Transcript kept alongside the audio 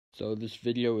So this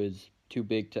video is too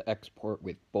big to export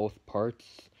with both parts.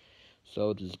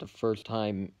 So this is the first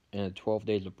time in a 12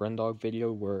 days of brendog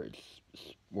video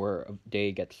where a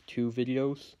day gets 2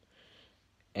 videos,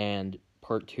 and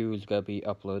part 2 is gonna be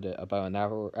uploaded about an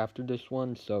hour after this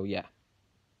one. So yeah.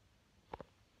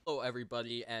 Hello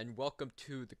everybody, and welcome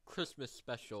to the Christmas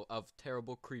special of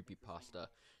Terrible Creepypasta.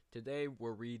 Today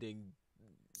we're reading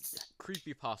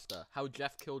Creepypasta, How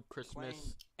Jeff Killed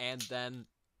Christmas, and then...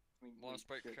 Want a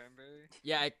Sprite cranberry?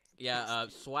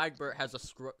 Swagbert has a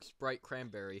Sprite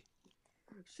cranberry.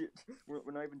 Shit,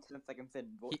 we're not even 10 seconds in,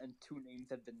 and 2 names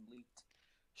have been leaked.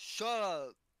 Shut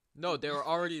up! No, they were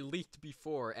already leaked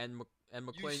before, and You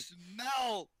McLean...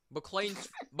 smell!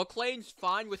 McLean's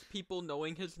fine with people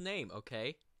knowing his name,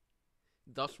 okay?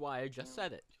 That's why I just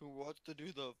said it. Who wants to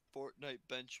do the Fortnite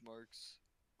benchmarks?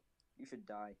 You should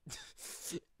die.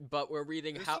 But we're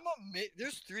reading There's, how...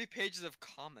 there's 3 pages of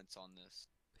comments on this.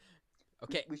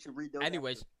 Okay, we should read those.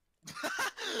 anyways...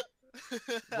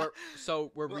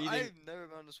 We're reading. I've never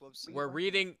been on this website.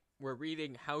 We're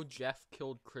reading how Jeff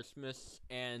killed Christmas,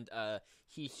 and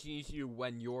he sees you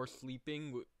when you're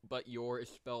sleeping, but your is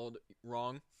spelled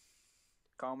wrong.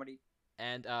 Comedy.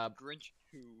 And Grinch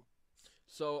who?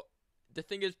 So the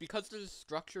thing is, because this is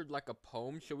structured like a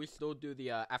poem, should we still do the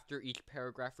after each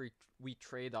paragraph we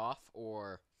trade off,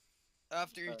 or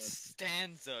After each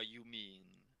stanza, you mean?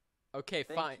 okay,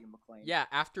 Thank fine. you, McLean. Yeah,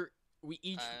 after we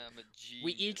each I'm a genius.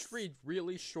 we each read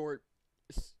really short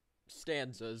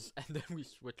stanzas, and then we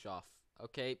switch off.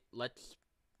 Okay, let's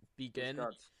begin.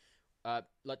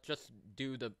 Let's just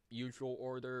do the usual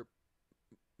order.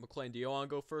 McLean, do you want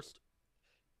to go first?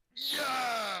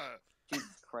 Yeah!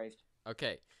 Jesus Christ.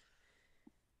 Okay.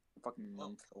 Fucking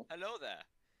numbskull. Hello there,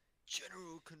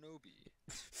 General Kenobi.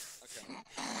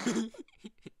 Okay.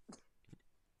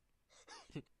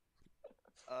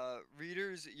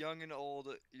 Readers young and old,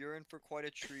 you're in for quite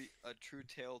a treat, a true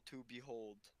tale to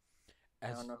behold. I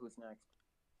don't know who's next.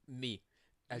 Me.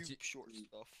 You short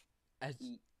stuff.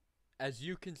 As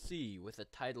you can see, with a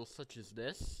title such as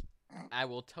this, I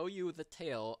will tell you the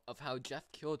tale of how Jeff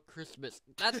killed Christmas.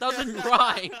 That doesn't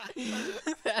rhyme.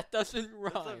 That doesn't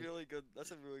rhyme.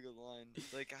 That's a really good line.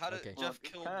 Like, how did Okay. Jeff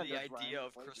kill kinda the does idea rhyme,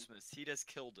 of like- Christmas? He just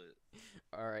killed it.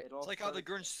 All right. It's like how the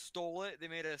Grinch stole it. They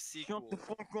made a sequel. Shut the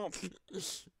fuck up.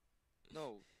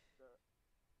 No.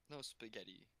 No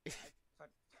spaghetti. It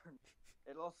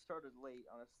all started late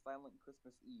on a silent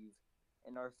Christmas Eve,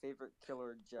 and our favorite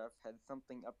killer, Jeff, had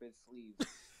something up his sleeve.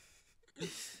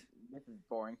 This is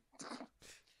boring.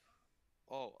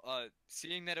 Oh,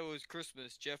 seeing that it was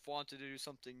Christmas, Jeff wanted to do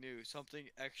something new, something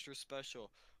extra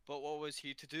special. But what was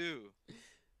he to do?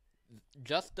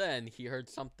 Just then, he heard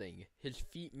something. His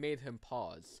feet made him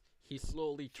pause. He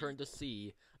slowly turned to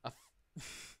see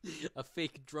a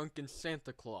fake drunken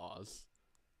Santa Claus.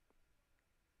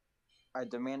 I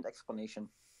demand explanation.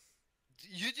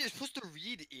 You're just supposed to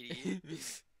read, idiot.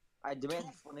 I demand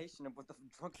explanation of what the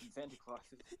drunken Santa Claus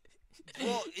is.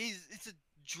 Well, it's a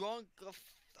drunk,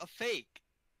 a fake.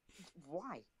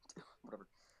 Why? Whatever.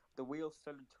 The wheels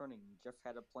started turning. Jeff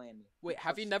had a plan. Wait,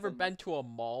 have you Touched never the- been to a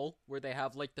mall where they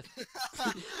have like the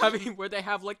where they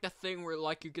have like the thing where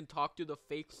like you can talk to the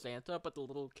fake Santa, but the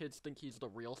little kids think he's the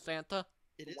real Santa?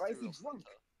 It is Why the is he real drunk?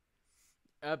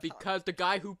 Santa. Because the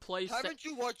guy who plays Haven't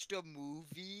you watched a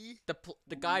movie?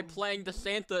 the guy playing the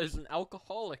Santa is an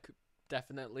alcoholic,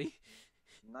 definitely.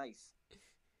 Nice.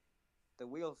 The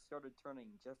wheels started turning.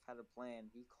 Jeff had a plan.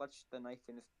 He clutched the knife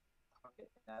in his pocket,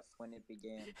 and that's when it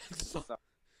began. So- So-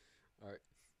 Alright.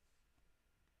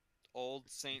 Old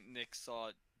Saint Nick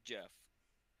saw Jeff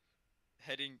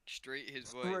heading straight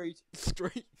his way.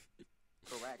 Straight.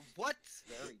 Correct. What?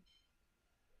 Very.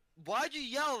 Why'd you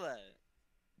yell that?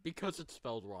 Because it's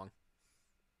spelled wrong.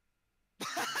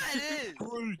 It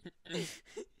is.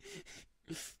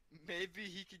 Maybe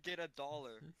he could get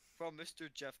 $1 from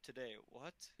Mr. Jeff today.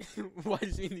 What? Why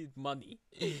does he need money?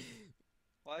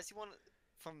 Why does he want it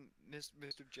from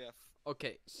Mr. Jeff?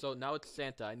 Okay, so now it's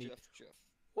Santa. I need. Jeff.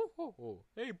 Ho, ho, ho.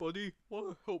 Hey, buddy,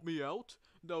 wanna help me out?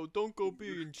 No, don't go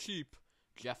being cheap.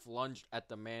 Jeff lunged at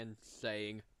the man,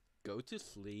 saying, "Go to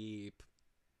sleep."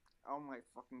 Oh my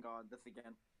fucking god, this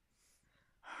again.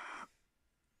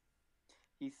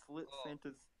 He slit Oh.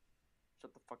 Santa's.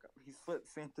 Shut the fuck up. He slit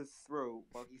Santa's throat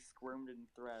while he squirmed and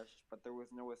thrashed, but there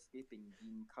was no escaping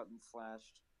being cut and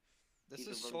slashed. This These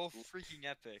is are so really cool. freaking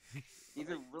epic. These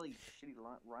are really shitty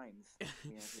rhymes. Yeah,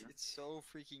 here. It's so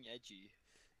freaking edgy.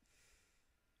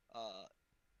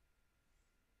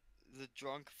 The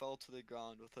drunk fell to the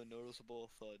ground with a noticeable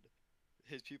thud.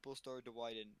 His pupils started to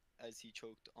widen as he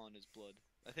choked on his blood.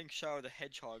 I think Shadow the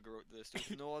Hedgehog wrote this.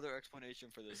 There's no other explanation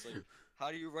for this. Like,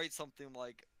 how do you write something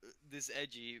like this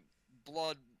edgy?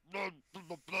 Blood, blood,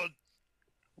 blood, blood.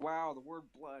 Wow, the word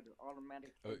blood,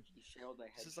 automatic Oh. edgy Shadow the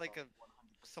Hedgehog. This is like a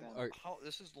 100%. Alright. how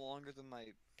this is longer than my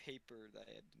paper that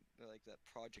I had, like that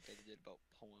project I did about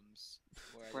poems.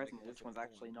 Where I had, like, a Surprisingly, bunch this of one's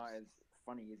actually not poems. as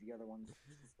funny as the other ones.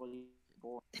 It's really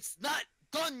boring. It's not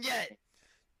done yet.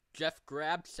 Jeff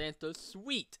grabbed Santa's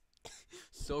sweet,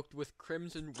 soaked with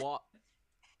crimson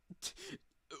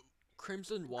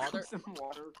crimson water? Some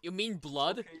water. You mean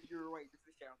blood? Okay, you're right. This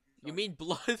is Shadow. You mean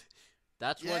blood?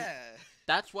 That's when. Yeah.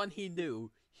 That's when he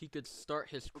knew he could start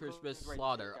his Because Christmas it's right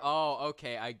slaughter. there. Oh,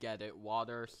 okay, I get it.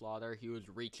 Water, slaughter. He was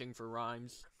reaching for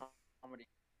rhymes. Comedy.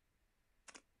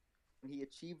 When he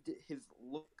achieved his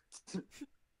look,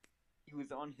 he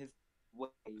was on his way,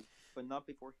 but not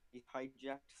before he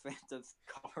hijacked Santa's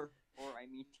car, or I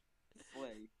mean,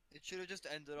 sleigh. It should have just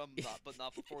ended on that, but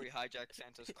not before he hijacked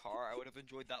Santa's car. I would have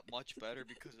enjoyed that much better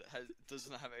because it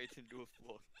doesn't have anything to do with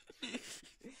look.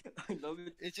 I love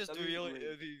it. It's just That'd be really, great.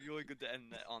 it'd be really good to end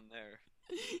that on there.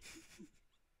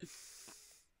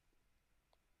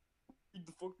 Read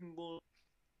the fucking law.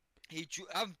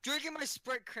 I'm drinking my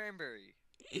Sprite cranberry.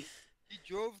 He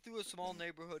drove through a small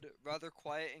neighborhood, rather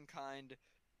quiet and kind,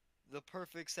 the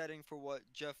perfect setting for what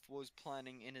Jeff was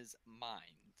planning in his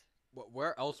mind.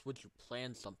 Where else would you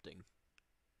plan something?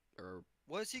 Or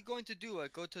What is he going to do?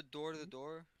 Like, go to door,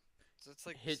 So it's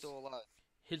like still alive.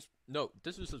 no,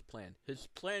 this was his plan. His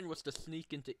plan was to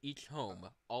sneak into each home,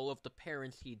 all of the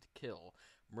parents he'd kill,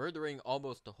 murdering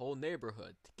almost the whole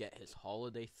neighborhood to get his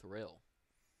holiday thrill.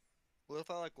 What if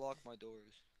I like lock my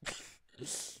doors?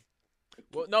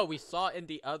 Well, no, we saw in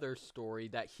the other story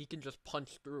that he can just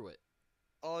punch through it.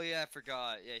 Oh yeah, I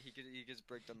forgot. Yeah, he could just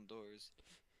break down the doors.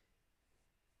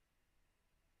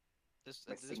 Does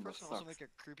My this signal person also sucks. make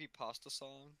a creepypasta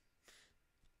song?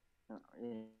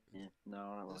 Yeah, no,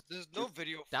 not really. There's no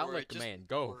video for Down it. like the just man,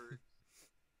 go. word.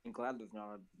 I'm glad there's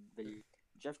not a video.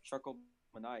 Jeff chuckled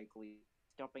maniacally,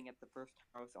 stopping at the first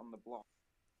house on the block.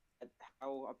 At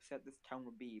how upset this town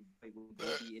would be, they would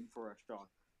be in for a shock.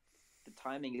 The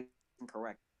timing isn't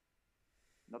correct.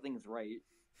 Nothing's right.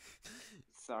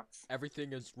 Sucks.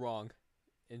 Everything is wrong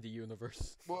in the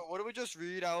universe. What did we just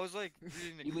read? I was like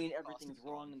reading the You mean creepypasta everything's song.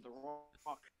 wrong in the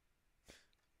rock?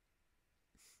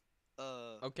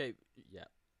 Okay, yeah.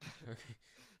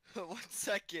 1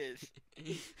 second.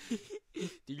 Did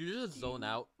you just zone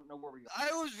out? I don't know where we are.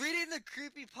 I was reading the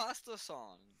creepypasta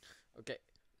song. Okay.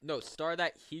 No, star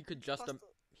that he could just Pasta.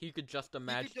 he could just You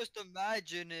imagine. could just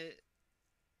imagine it.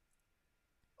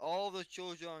 All the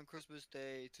children on Christmas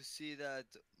Day to see that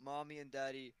mommy and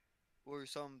daddy were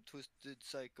some twisted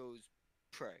psychos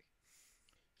pray.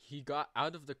 He got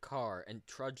out of the car and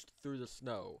trudged through the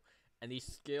snow, and he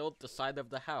scaled the side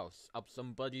of the house up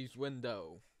somebody's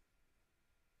window.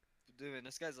 Dude,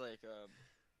 this guy's like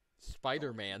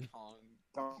Spider-Man. Kong.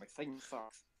 Oh, my signal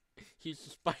sucks. He's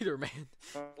Spider-Man.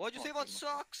 What'd you say about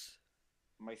socks?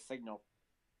 My signal.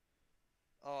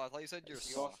 Oh, I thought you said your You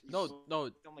socks. No, no.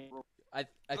 it's only broke. I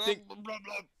think Blah, blah,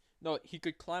 blah. no. He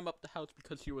could climb up the house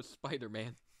because he was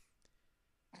Spider-Man.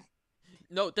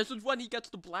 No, this is when he gets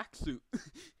the black suit.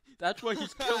 That's why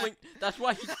he's killing. That's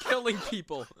why he's killing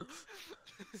people.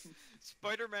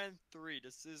 Spider-Man 3.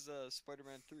 This is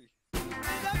Spider-Man 3.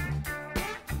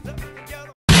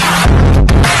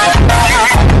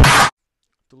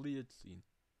 Deleted scene.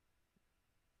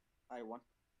 I want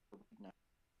to read now.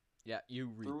 Yeah, you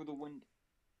read. Through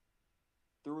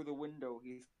the window,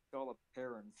 he saw the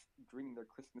parents dreaming their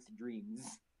Christmas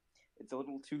dreams. It's a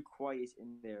little too quiet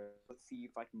in there. Let's see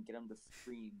if I can get him to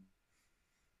scream.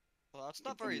 Well, that's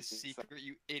not very secret,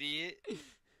 you idiot.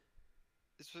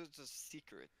 This was a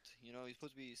secret. You know, he's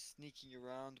supposed to be sneaking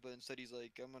around, but instead he's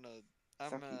like, I'm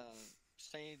gonna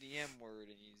say the M word,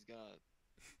 and he's gonna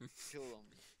kill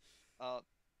him.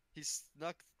 He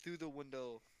snuck through the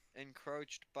window and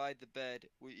crouched by the bed.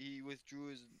 He withdrew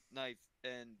his knife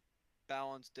and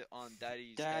balanced it on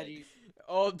Daddy's head.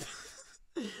 Oh,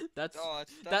 that's Oh,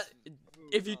 that. that's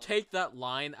If you take that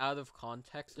line out of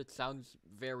context, it sounds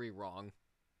very wrong.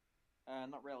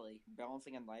 Not really.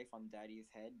 Balancing a knife on Daddy's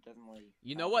head doesn't really.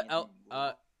 You know have what anything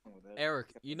wrong with it. Eric,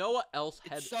 you know what else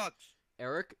it head? sucks.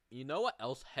 Eric, you know what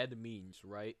else head means,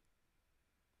 right?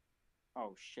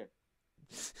 Oh shit.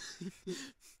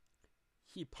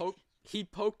 He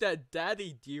poked at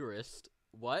Daddy Dearest.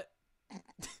 What?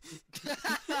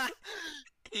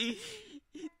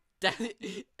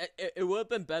 Daddy, it would have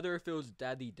been better if it was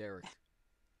Daddy Derek.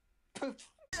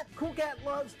 Cool cat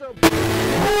loves to.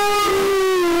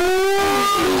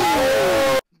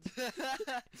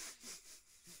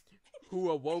 Who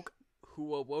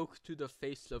who awoke to the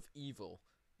face of evil.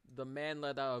 The man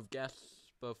let out a gasp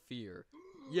of fear.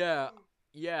 Yeah,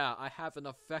 I have an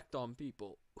effect on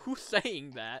people. Who's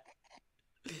saying that?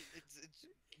 It's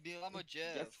Milamo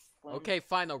Jeff. Jeff slammed- Okay,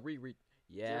 fine, I'll reread.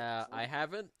 Yeah, I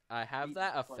slammed- have He-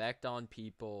 that but- effect on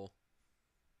people.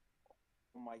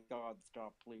 Oh my god,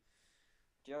 stop, please.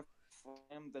 Jeff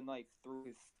slammed the knife through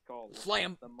his skull.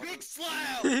 Slam! The mother Big screamed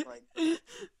slam! and tried-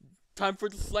 Time for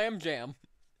the slam jam.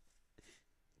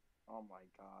 Oh my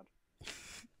god.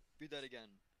 Read that again.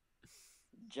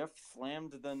 Jeff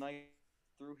slammed the knife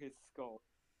through his skull.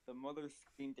 The mother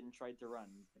screamed and tried to run,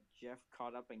 but Jeff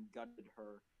caught up and gutted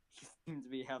her. He seemed to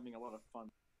be having a lot of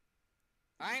fun.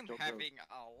 I'm Don't go. having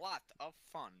a lot of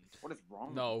fun. What is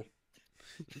wrong No.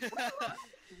 with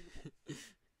you?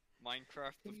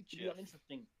 Minecraft Can you with be Jeff.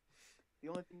 uninteresting? The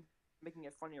only thing making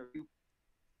it funny are you.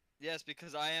 Yes,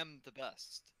 because I am the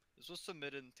best. This was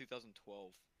submitted in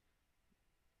 2012.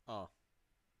 Oh.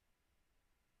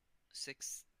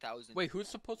 6,000. Wait, who's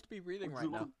supposed to be reading right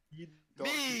now?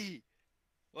 Me!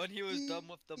 When he was done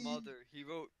with the mother, he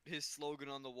wrote his slogan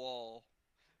on the wall.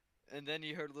 And then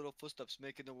he heard little footsteps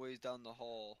making their ways down the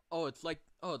hall. Oh, it's like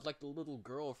the little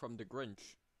girl from The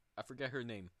Grinch. I forget her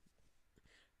name.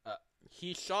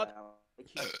 He shot.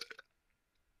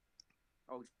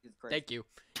 Oh, Jesus Christ. Thank you.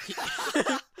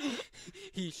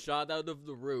 He shot out of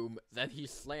the room, then he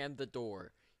slammed the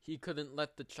door. He couldn't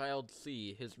let the child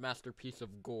see his masterpiece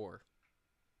of gore.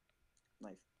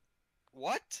 Nice.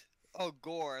 What? Oh,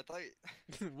 gore. I thought.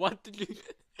 What did you?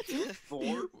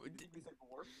 Gore? Did- You said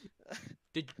gore?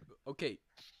 Okay.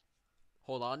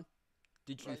 Hold on.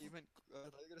 Did Right, you meant. I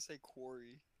thought you were gonna say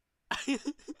quarry.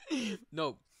 you?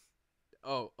 No.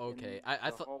 Oh, okay. In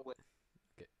I the thought. hallway-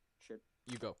 Okay. Shit.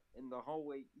 You go. In the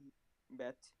hallway, he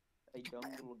met a young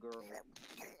little girl.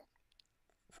 I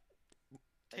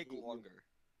Take hate you. longer.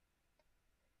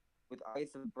 With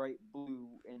eyes of bright blue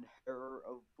and hair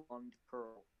of blonde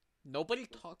curl. Nobody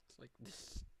talks like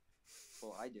this.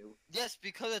 Well, I do. Yes,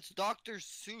 because it's Dr.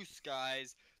 Seuss,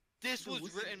 guys. This No, was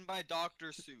listen. written by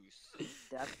Dr. Seuss.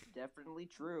 That's definitely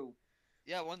true.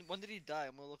 Yeah, when did he die?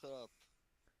 I'm gonna look it up.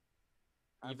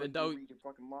 I'd Even like though- to read your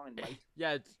fucking line, Mike.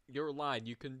 Yeah, it's your line.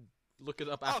 You can look it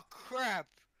up Oh after. crap!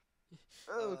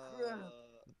 Oh crap!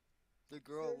 The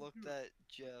girl looked at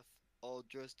Jeff, all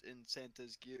dressed in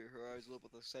Santa's gear. Her eyes lit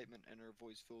with excitement and her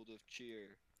voice filled with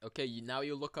cheer. Okay, now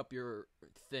you look up your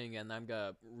thing, and I'm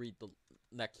gonna read the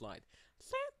next line.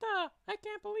 Santa, I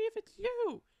can't believe it's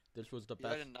you. This was the He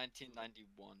died best. in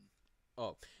 1991.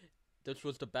 This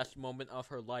was the best moment of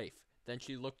her life. Then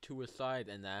she looked to his side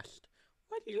and asked,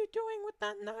 "What are you doing with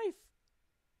that knife?"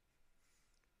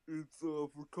 It's for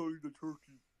cutting the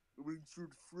turkey. I mean,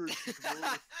 shoot fresh.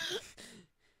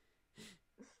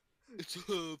 It's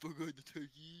for good the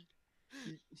turkey.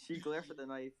 She glared at the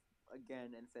knife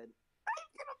again and said, "I'm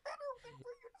gonna better for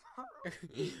you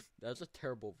tomorrow." That's a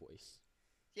terrible voice.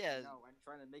 Yeah, No, I'm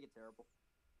trying to make it terrible.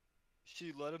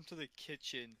 she led him to the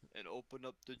kitchen and opened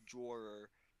up the drawer.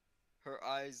 Her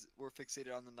eyes were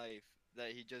fixated on the knife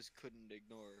that he just couldn't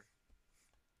ignore.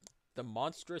 The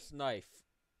monstrous knife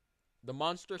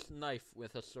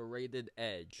with a serrated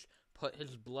edge put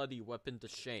his bloody weapon to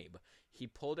shame. He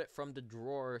pulled it from the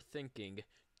drawer, thinking,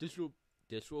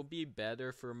 This will be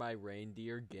better for my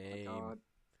reindeer Oh my game." God.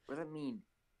 What does that mean?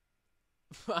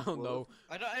 I don't Well,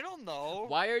 know. I don't know.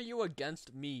 Why are you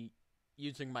against me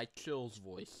using my Chills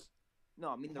voice? No,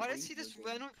 I mean the Why does he reindeer just game.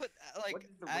 randomly put What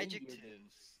is the reindeer game?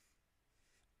 adjectives?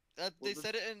 Well, They the-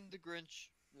 said it in the Grinch.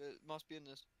 It must be in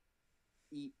this.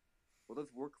 Eat. Will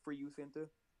this work for you, Santa?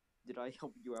 Did I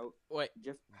help you out? Wait,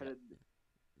 Jeff patted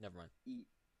never mind. eat.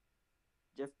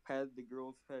 Jeff patted the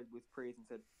girl's head with praise and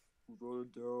said, "Roll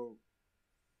it down."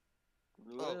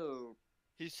 Oh.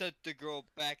 He sent the girl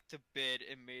back to bed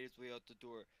and made his way out the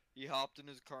door. He hopped in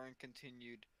his car and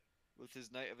continued with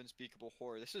his night of unspeakable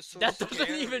horror. This is so That doesn't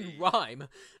even scary. rhyme.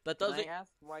 That Can doesn't. I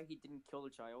ask why he didn't kill the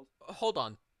child? Hold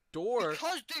on. Door.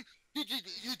 Because you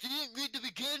didn't read the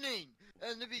beginning.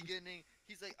 In the beginning,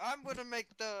 he's like, I'm gonna make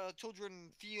the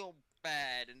children feel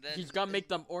bad, and then He's gonna make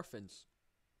them orphans.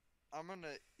 I'm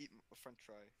gonna eat a French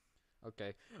fry.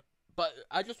 Okay. But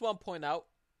I just want to point out,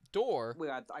 door. Wait,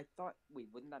 I thought. Wait,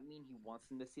 wouldn't that mean he wants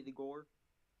them to see the gore?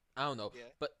 I don't know. Yeah.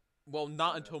 But, well,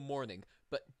 not Uh, until morning.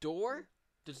 But door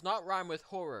does not rhyme with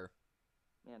horror.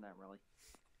 Yeah, not really.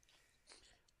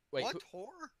 Wait, What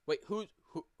horror? who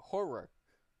horror?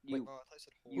 You, Oh, I thought I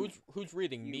said horror. Who's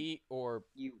reading? You. Me or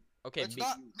you. okay, It's me.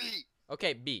 not me.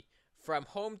 Okay, B. From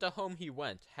home to home he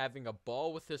went, having a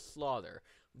ball with his slaughter,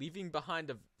 leaving behind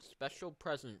a special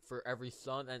present for every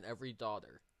son and every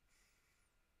daughter.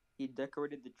 He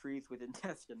decorated the trees with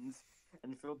intestines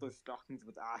and filled their stockings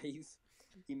with eyes.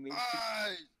 He made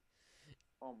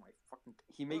oh my fucking!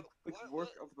 He made quick work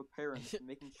of the parents,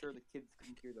 making sure the kids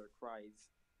couldn't hear their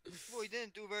cries. Well, he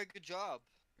didn't do a very good job.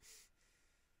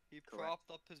 He Correct.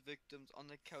 propped up his victims on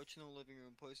the couch in the living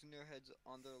room, placing their heads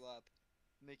on their lap,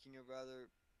 making a rather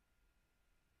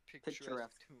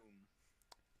picturesque tomb.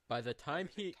 By the time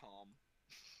he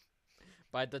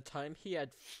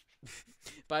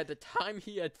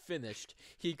had finished,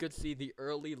 he could see the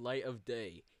early light of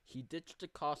day. He ditched the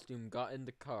costume, got in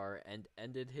the car, and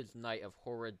ended his night of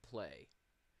horrid play.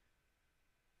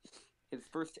 His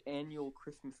first annual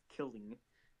Christmas killing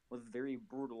was very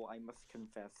brutal, I must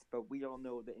confess, but we all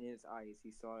know that in his eyes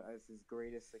he saw it as his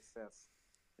greatest success.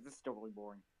 This is totally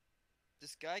boring.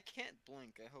 This guy can't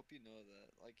blink. I hope you know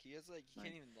that. Like he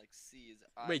can't even like see his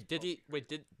eyes.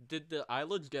 Did the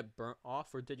eyelids get burnt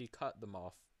off or did he cut them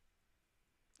off?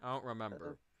 I don't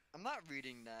remember. I'm not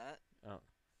reading that. Oh.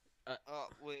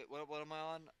 Wait, what am I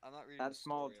on? I'm not reading That the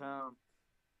small story. town.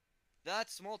 That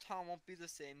small town won't be the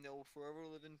same. They will forever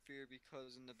live in fear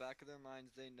because in the back of their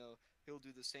minds they know he'll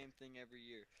do the same thing every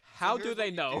year. How So do here's they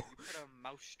what you know? do. You put a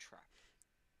mouse trap.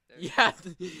 There you Yeah,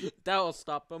 that'll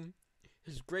stop him.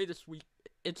 His greatest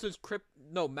it's his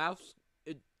mouse.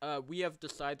 We have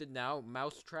decided now,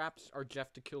 mouse traps are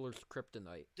Jeff the Killer's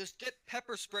kryptonite. Just get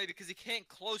pepper spray because he can't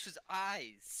close his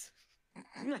eyes.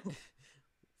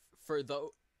 For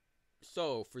those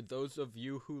of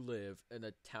you who live in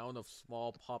a town of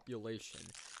small population,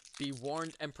 be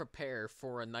warned and prepare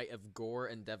for a night of gore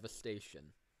and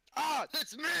devastation. Ah,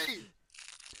 that's me!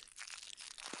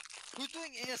 Who's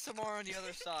doing ASMR on the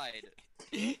other side?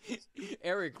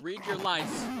 Eric, read your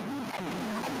lines.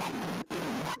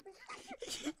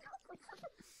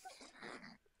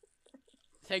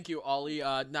 Thank you, Ollie.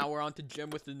 Now we're on to Jim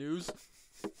with the news.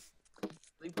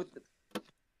 Sleep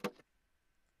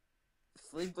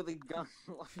with a gun,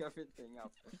 lock everything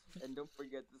up. And don't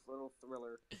forget this little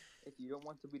thriller. If you don't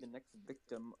want to be the next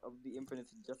victim of the infamous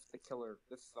Jeff the Killer,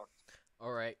 this sucked.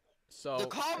 Alright, so The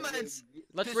comments!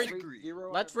 let's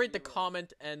read the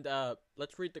comment and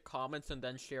let's read the comments and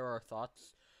then share our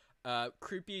thoughts.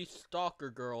 Creepy Stalker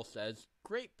Girl says,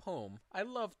 "Great poem. I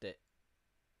loved it."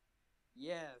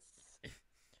 Yes.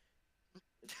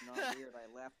 It's not weird, I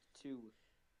laughed too.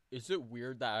 Is it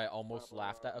weird that I almost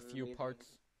laughed at a few amazing. parts?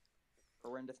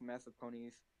 Horrendous massive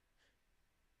ponies.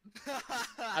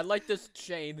 I like this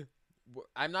chain.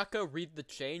 I'm not gonna read the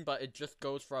chain, but it just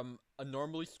goes from a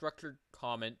normally structured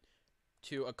comment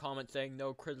to a comment saying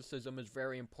no criticism is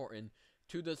very important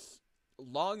to this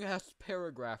long-ass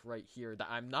paragraph right here that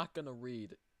I'm not gonna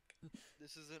read.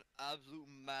 This is an absolute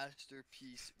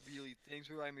masterpiece, really. Thanks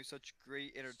for providing me such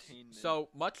great entertainment. So,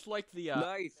 much like the,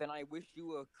 Nice, and I wish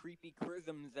you a creepy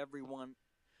chrisms, everyone.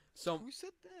 Who said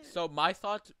that? So my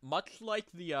thoughts, much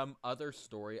like the, other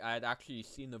story, I had actually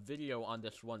seen a video on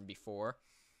this one before.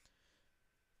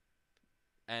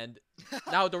 And,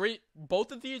 now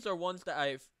both of these are ones that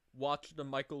I've watched the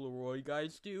Michael Leroy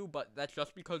guys do, but that's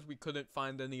just because we couldn't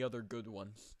find any other good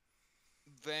ones.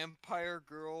 Vampire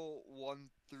Girl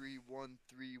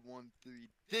 131313.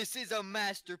 This is a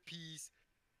masterpiece.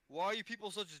 Why are you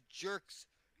people such jerks?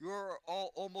 You're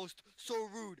all almost so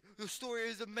rude. The story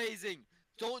is amazing.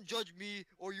 Don't judge me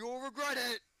or you'll regret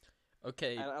it.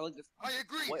 Okay. I like this. I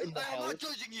agree. What in the I'm hell? not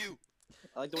judging you.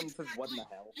 I like the one that says, what in the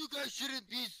hell? You guys shouldn't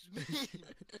be mean.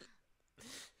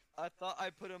 I thought I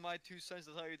put in my 2 cents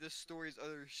to tell you this story is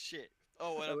utter shit.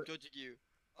 Oh, and I'm judging you.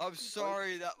 I'm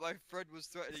sorry that my friend was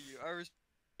threatening you. I was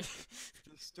the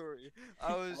story.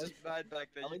 I was just mad back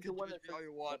then. You can judge me all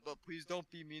you want, but please don't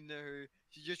be mean to her.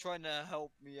 She's just trying to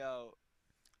help me out.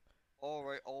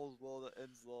 Alright, all's well that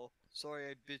ends well. Sorry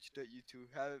I bitched at you two.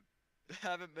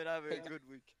 Haven't been having a good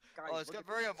week. Guys, Oh, it's got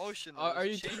very emotional. Are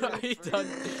you It's done? Are you very done?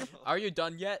 emotional. Are you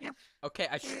done yet? Okay,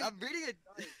 I'm reading it.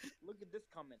 Look at this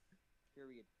comment.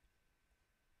 Period.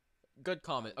 Good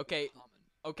comment. Okay,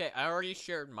 okay, I already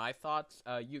shared my thoughts.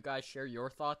 You guys share your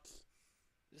thoughts.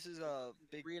 This is a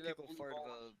big Read pickle it, fart of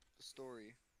please. a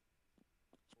story.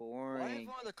 Boring. Why did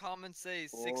one of the comments say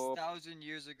Oh. 6,000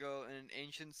 years ago in an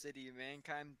ancient city,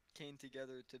 mankind came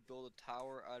together to build a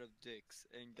tower out of dicks,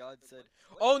 and God said,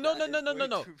 Oh no That no is no no way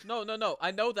no too- no!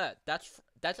 I know that.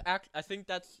 I think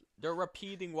they're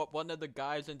repeating what one of the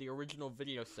guys in the original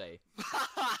video say.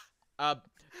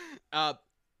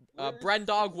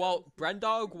 Brendog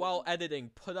while editing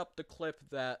put up the clip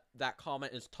that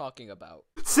comment is talking about.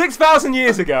 6,000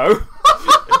 years ago,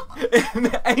 in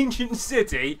the ancient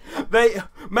city,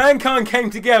 mankind came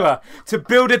together to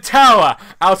build a tower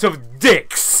out of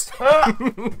dicks.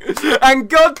 And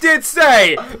God did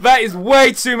say, that is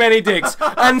way too many dicks,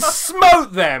 and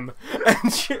smote them,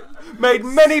 and made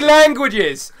many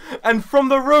languages, and from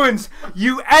the ruins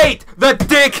you ate the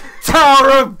dick Tower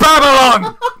of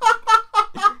Babylon!